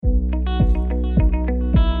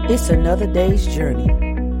It's another day's journey,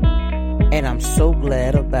 and I'm so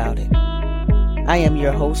glad about it. I am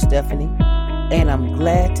your host, Stephanie, and I'm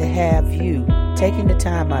glad to have you taking the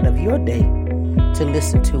time out of your day to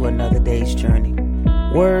listen to another day's journey.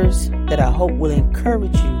 Words that I hope will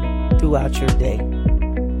encourage you throughout your day.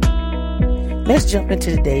 Let's jump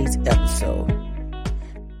into today's episode.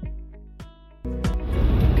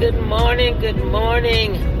 Good morning, good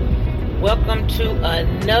morning. Welcome to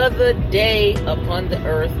another day upon the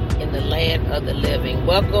earth in the land of the living.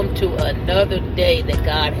 Welcome to another day that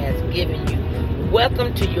God has given you.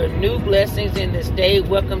 Welcome to your new blessings in this day.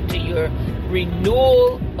 Welcome to your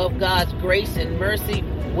renewal of God's grace and mercy.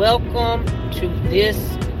 Welcome to this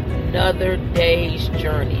another day's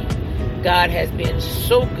journey. God has been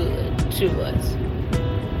so good to us.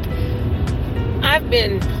 I've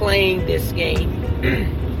been playing this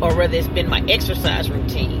game, or rather it's been my exercise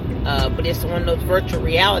routine. But it's one of those virtual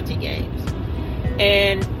reality games.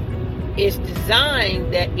 And it's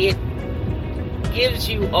designed that it gives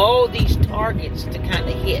you all these targets to kind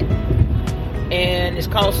of hit. And it's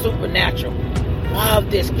called Supernatural.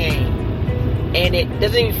 Love this game. And it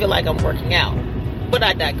doesn't even feel like I'm working out. But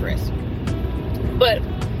I digress. But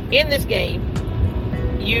in this game,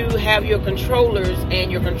 you have your controllers,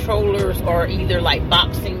 and your controllers are either like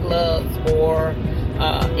boxing gloves or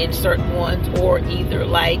in certain ones, or either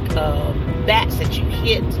like bats that you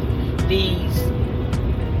hit these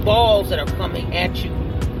balls that are coming at you.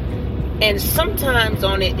 And sometimes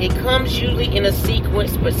on it comes usually in a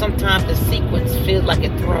sequence, but sometimes the sequence feels like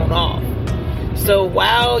it's thrown off. So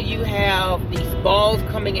while you have these balls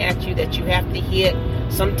coming at you that you have to hit,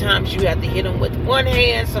 sometimes you have to hit them with one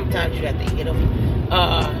hand, sometimes you have to hit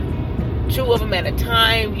them two of them at a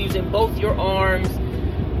time using both your arms.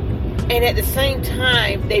 And at the same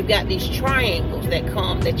time, they've got these triangles that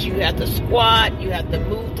come that you have to squat, you have to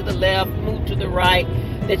move to the left, move to the right,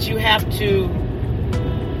 that you have to,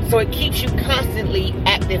 so it keeps you constantly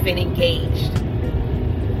active and engaged.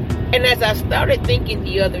 And as I started thinking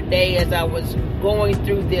the other day, as I was going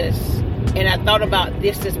through this, and I thought about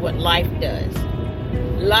this is what life does.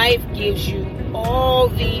 Life gives you all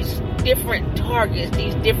these different targets,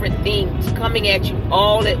 these different things coming at you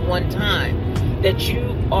all at one time that you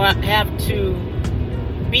have to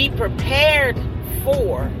be prepared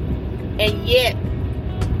for, and yet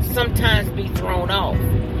sometimes be thrown off.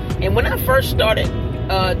 And when I first started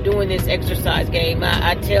doing this exercise game,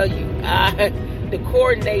 I tell you, the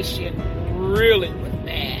coordination really was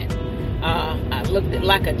bad. I looked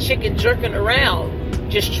like a chicken jerking around,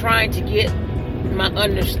 just trying to get my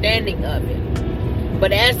understanding of it.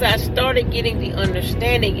 But as I started getting the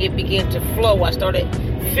understanding, it began to flow. I started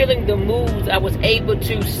feeling the moves. I was able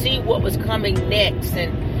to see what was coming next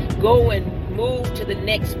and go and move to the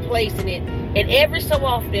next place. And every so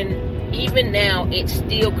often, even now, it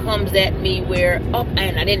still comes at me where,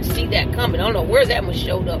 and I didn't see that coming. I don't know where that one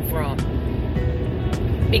showed up from.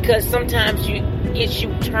 Because sometimes it gets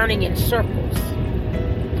you turning in circles.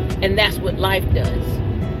 And that's what life does.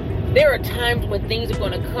 There are times when things are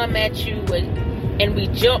going to come at you and we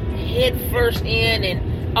jump head first in,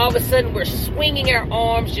 and all of a sudden we're swinging our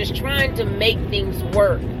arms, just trying to make things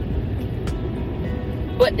work.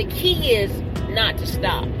 But the key is not to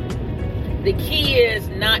stop. The key is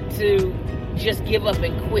not to just give up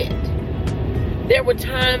and quit. There were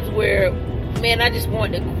times where, man, I just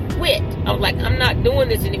wanted to quit. I was like, I'm not doing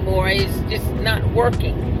this anymore. It's just not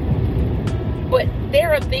working. But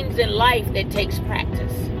there are things in life that takes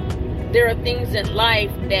practice. There are things in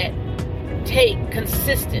life that take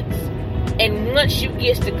consistency. And once you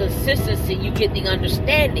get the consistency, you get the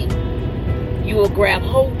understanding, you will grab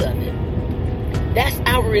hold of it. That's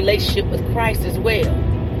our relationship with Christ as well.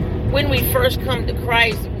 When we first come to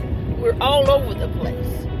Christ, we're all over the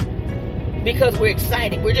place because we're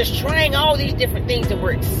excited. We're just trying all these different things and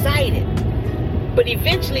we're excited. But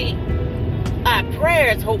eventually, our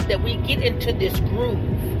prayers hope that we get into this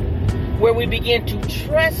groove where we begin to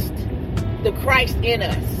trust the Christ in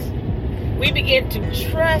us. We begin to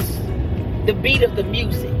trust the beat of the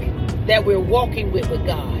music that we're walking with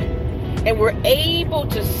God. And we're able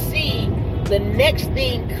to see the next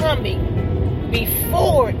thing coming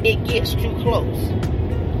before it gets too close.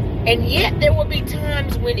 And yet there will be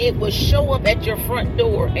times when it will show up at your front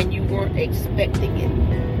door and you weren't expecting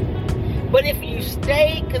it. But if you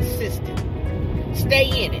stay consistent,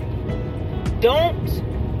 stay in it. Don't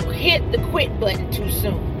hit the quit button too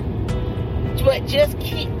soon. But just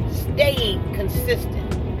keep staying consistent.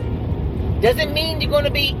 Doesn't mean you're going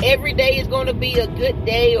to be, every day is going to be a good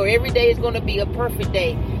day or every day is going to be a perfect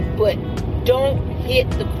day. But don't hit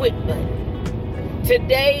the quit button.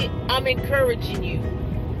 Today, I'm encouraging you.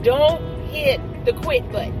 Don't hit the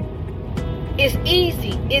quit button. It's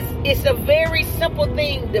easy. It's a very simple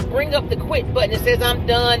thing to bring up the quit button. It says, I'm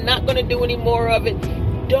done, not going to do any more of it.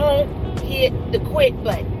 Don't hit the quit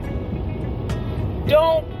button.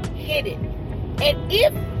 Don't hit it. And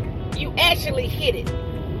if you actually hit it,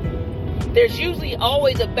 there's usually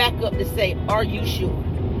always a backup to say, are you sure?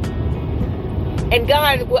 And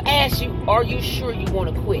God will ask you, are you sure you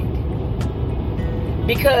want to quit?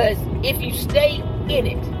 Because if you stay in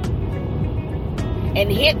it and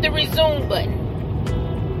hit the resume button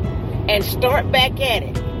and start back at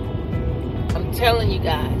it, I'm telling you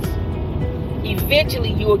guys,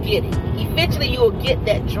 eventually you will get it. Eventually you will get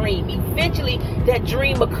that dream. Eventually that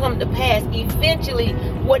dream will come to pass. Eventually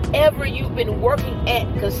whatever you've been working at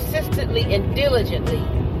consistently and diligently,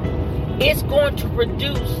 it's going to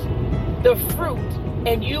produce the fruit,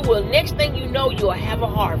 and you will, next thing you know, you'll have a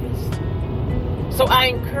harvest. So I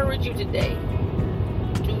encourage you today,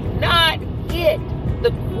 do not hit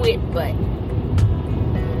the quit button.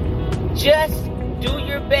 Just do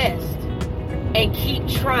your best and keep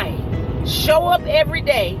trying. Show up every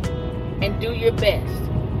day and do your best.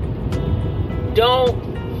 Don't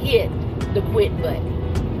hit the quit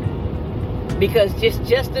button, because it's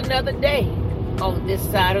just another day on this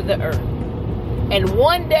side of the earth. And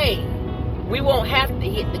one day we won't have to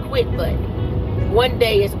hit the quit button. One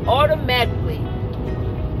day it's automatically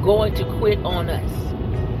going to quit on us.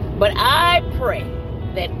 But I pray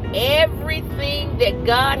that everything that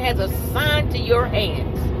God has assigned to your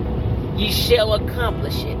hands, ye shall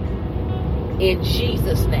accomplish it in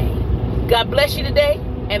Jesus' name. God bless you today,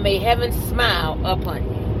 and may heaven smile upon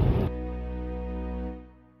you.